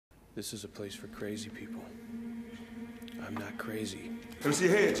This is a place for crazy people. I'm not crazy. Let me see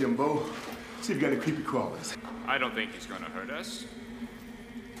your head, Jimbo. See if you got any creepy crawlers. I don't think he's going to hurt us.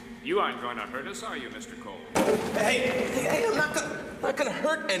 You aren't going to hurt us, are you, Mr. Cole? Hey, I'm not gonna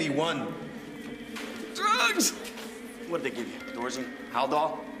hurt anyone. Drugs! What did they give you? Dorsey?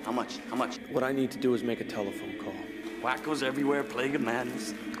 Haldol? How much? How much? What I need to do is make a telephone call. Wackos everywhere, plague of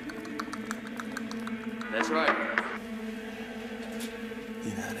madness. That's right.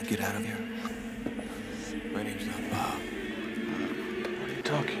 You know how to get out of here? My name's not Bob. What are you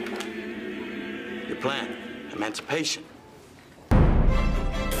talking about? Your plan. Emancipation.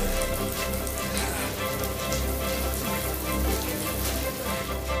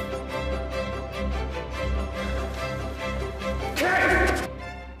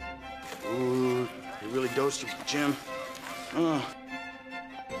 Ooh, you really dosed you, Jim.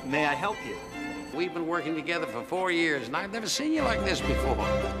 May I help you? We've been working together for 4 years, and I've never seen you like this before.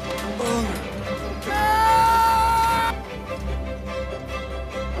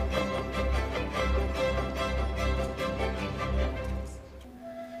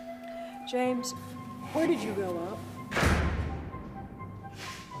 James, where did you grow up?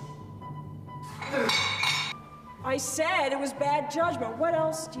 I said it was bad judgment. What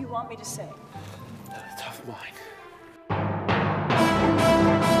else do you want me to say? Tough mind.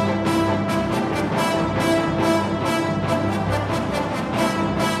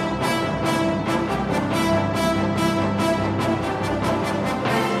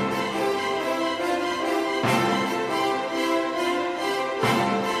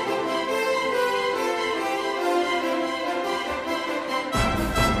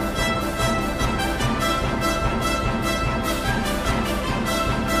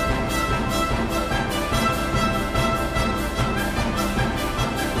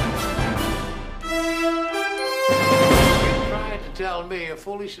 Tell me a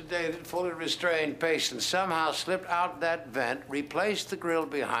fully sedated, fully restrained patient somehow slipped out that vent, replaced the grill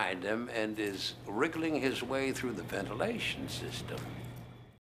behind him, and is wriggling his way through the ventilation system.